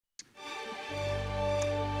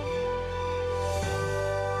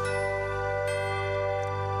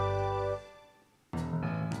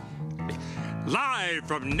Live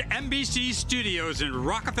from NBC Studios in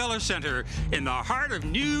Rockefeller Center in the heart of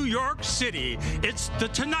New York City, it's The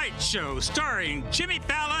Tonight Show starring Jimmy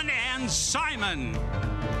Fallon and Simon.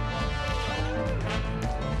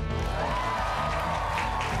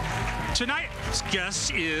 Tonight's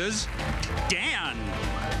guest is Dan,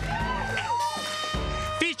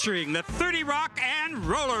 featuring the 30 Rock and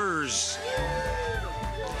Rollers.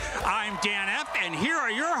 I'm Dan F., and here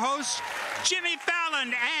are your hosts, Jimmy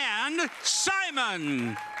Fallon and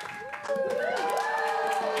Simon.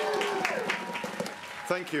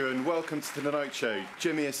 Thank you, and welcome to The Tonight Show.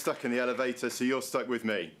 Jimmy is stuck in the elevator, so you're stuck with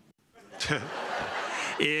me.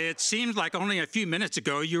 It seems like only a few minutes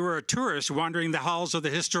ago you were a tourist wandering the halls of the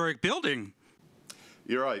historic building.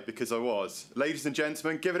 You're right, because I was. Ladies and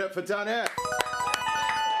gentlemen, give it up for Dan F.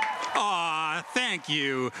 Aw, thank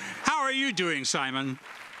you. How are you doing, Simon?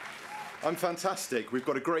 I'm fantastic. We've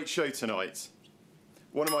got a great show tonight.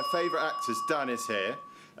 One of my favourite actors, Dan, is here,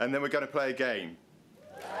 and then we're going to play a game.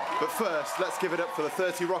 But first, let's give it up for the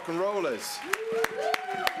 30 Rock and Rollers.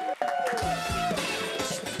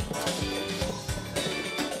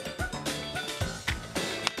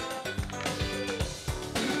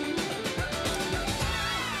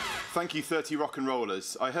 Thank you, 30 Rock and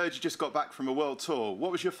Rollers. I heard you just got back from a world tour.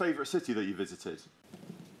 What was your favourite city that you visited?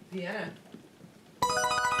 Vienna.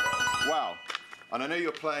 Wow. And I know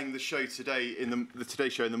you're playing the show today in the Today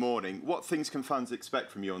Show in the morning. What things can fans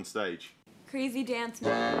expect from you on stage? Crazy dance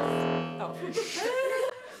moves. Oh.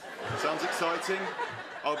 Sounds exciting.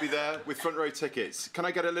 I'll be there with front row tickets. Can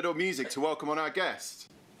I get a little music to welcome on our guest?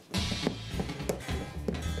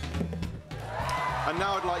 And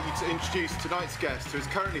now I'd like you to introduce tonight's guest, who is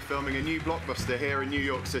currently filming a new blockbuster here in New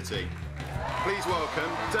York City. Please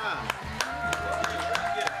welcome Dan.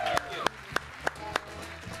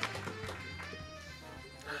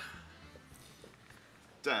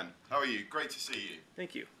 Dan, how are you? Great to see you.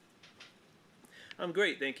 Thank you. I'm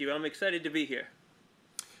great, thank you. I'm excited to be here.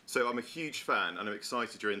 So I'm a huge fan, and I'm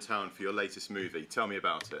excited you're in town for your latest movie. Tell me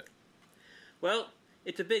about it. Well,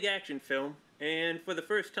 it's a big action film, and for the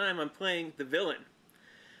first time I'm playing the villain,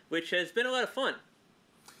 which has been a lot of fun.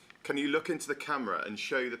 Can you look into the camera and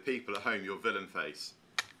show the people at home your villain face?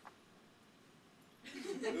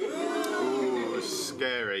 Ooh,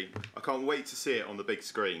 scary. I can't wait to see it on the big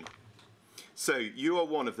screen. So, you are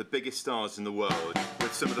one of the biggest stars in the world,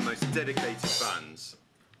 with some of the most dedicated fans.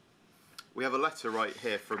 We have a letter right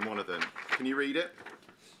here from one of them. Can you read it?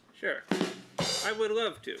 Sure. I would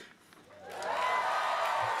love to.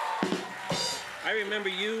 I remember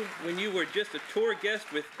you when you were just a tour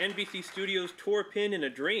guest with NBC Studios' Tour Pin in a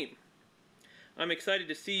Dream. I'm excited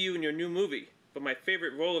to see you in your new movie, but my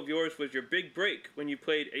favorite role of yours was your big break when you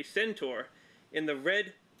played a centaur in the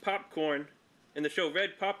show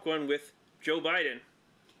Red Popcorn with Joe Biden.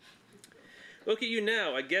 Look at you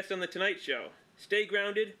now, a guest on The Tonight Show. Stay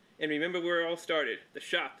grounded and remember where it all started, the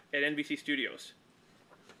shop at NBC Studios.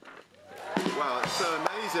 Wow, that's so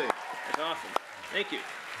amazing. That's awesome. Thank you.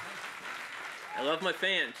 I love my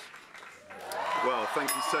fans. Well, thank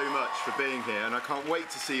you so much for being here, and I can't wait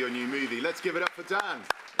to see your new movie. Let's give it up for Dan.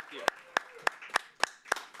 Thank you.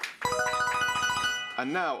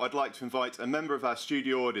 And now I'd like to invite a member of our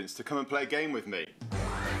studio audience to come and play a game with me.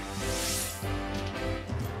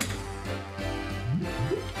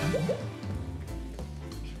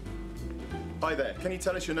 Hi there, can you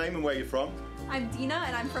tell us your name and where you're from? I'm Dina,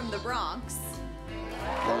 and I'm from the Bronx.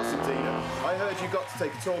 Awesome, Dina. I heard you got to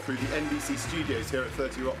take a tour through the NBC Studios here at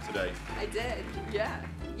 30 Rock today. I did, yeah.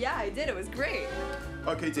 Yeah, I did. It was great.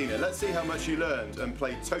 Okay, Dina, let's see how much you learned and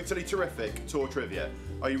played totally terrific tour trivia.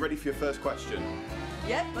 Are you ready for your first question?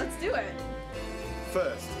 Yep, let's do it.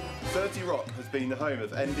 First, 30 Rock has been the home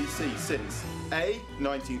of NBC since A,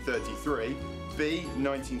 1933, B,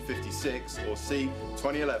 1956, or C,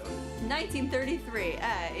 2011? 1933,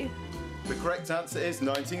 A. The correct answer is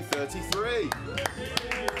 1933.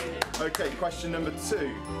 Okay, question number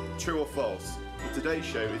 2. True or false? The Today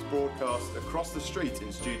Show is broadcast across the street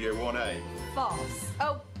in Studio 1A. False.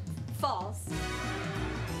 Oh, false.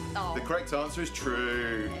 Oh. The correct answer is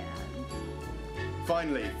true.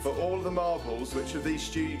 Finally, for all the marbles, which of these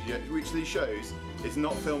shows is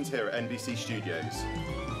not filmed here at NBC Studios?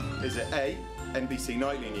 Is it A, NBC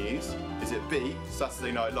Nightly News? Is it B,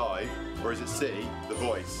 Saturday Night Live? Or is it C, The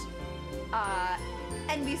Voice?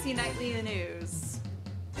 NBC Nightly News.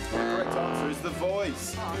 The correct answer is The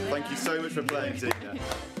Voice. Oh, Thank you so much for playing, Dina.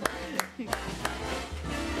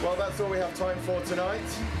 Well, that's all we have time for tonight.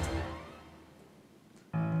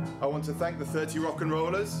 I want to thank the 30 Rock and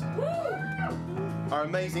Rollers, our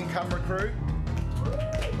amazing camera crew,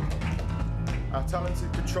 our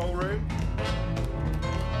talented control room,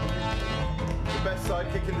 the best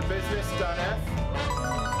sidekick in the business, Dan F.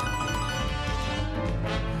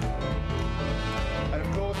 And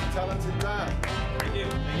of course, the talented Dan. Thank you.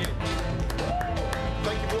 Thank you.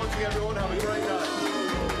 Thank you for watching, everyone. Have a great night.